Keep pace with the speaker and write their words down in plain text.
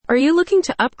Are you looking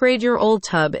to upgrade your old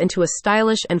tub into a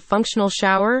stylish and functional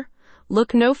shower?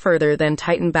 Look no further than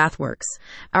Titan Bathworks.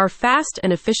 Our fast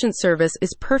and efficient service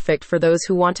is perfect for those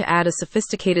who want to add a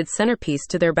sophisticated centerpiece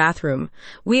to their bathroom.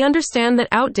 We understand that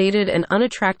outdated and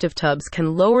unattractive tubs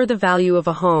can lower the value of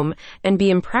a home and be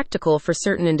impractical for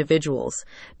certain individuals.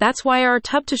 That's why our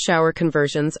tub-to-shower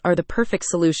conversions are the perfect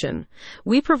solution.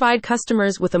 We provide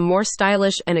customers with a more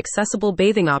stylish and accessible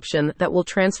bathing option that will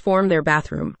transform their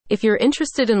bathroom. If you're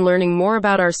interested in learning more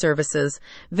about our services,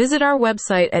 visit our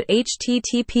website at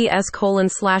https://titanbathworks.com.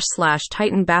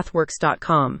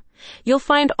 You'll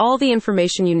find all the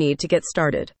information you need to get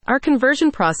started. Our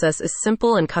conversion process is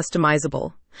simple and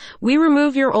customizable. We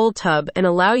remove your old tub and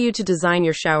allow you to design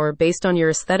your shower based on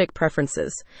your aesthetic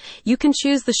preferences. You can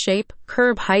choose the shape,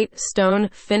 curb height,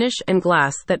 stone, finish, and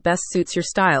glass that best suits your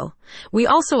style. We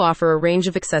also offer a range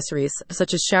of accessories,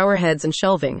 such as shower heads and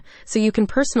shelving, so you can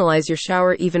personalize your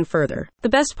shower even further. The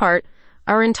best part,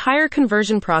 our entire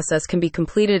conversion process can be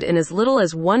completed in as little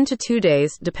as 1 to 2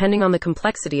 days, depending on the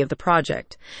complexity of the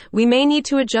project. We may need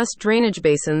to adjust drainage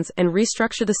basins and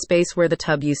restructure the space where the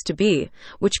tub used to be,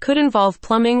 which could involve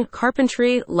plumbing,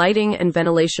 carpentry, lighting, and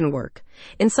ventilation work.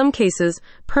 In some cases,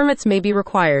 permits may be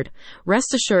required.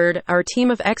 Rest assured, our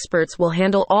team of experts will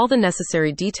handle all the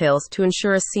necessary details to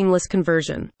ensure a seamless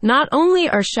conversion. Not only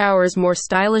are showers more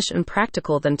stylish and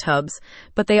practical than tubs,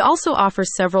 but they also offer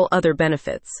several other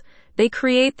benefits. They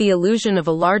create the illusion of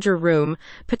a larger room,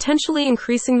 potentially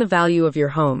increasing the value of your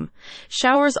home.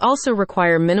 Showers also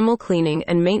require minimal cleaning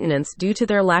and maintenance due to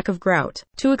their lack of grout.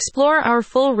 To explore our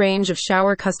full range of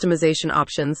shower customization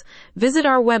options, visit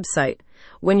our website.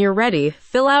 When you're ready,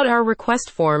 fill out our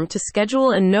request form to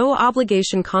schedule a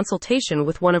no-obligation consultation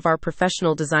with one of our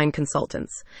professional design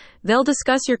consultants. They'll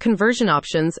discuss your conversion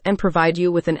options and provide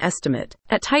you with an estimate.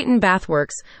 At Titan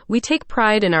Bathworks, we take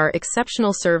pride in our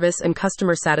exceptional service and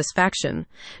customer satisfaction.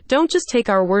 Don't just take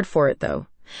our word for it, though.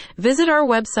 Visit our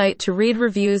website to read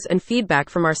reviews and feedback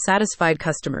from our satisfied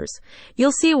customers.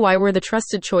 You'll see why we're the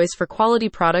trusted choice for quality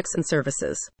products and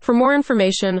services. For more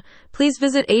information, please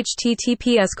visit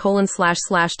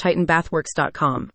https://titanbathworks.com.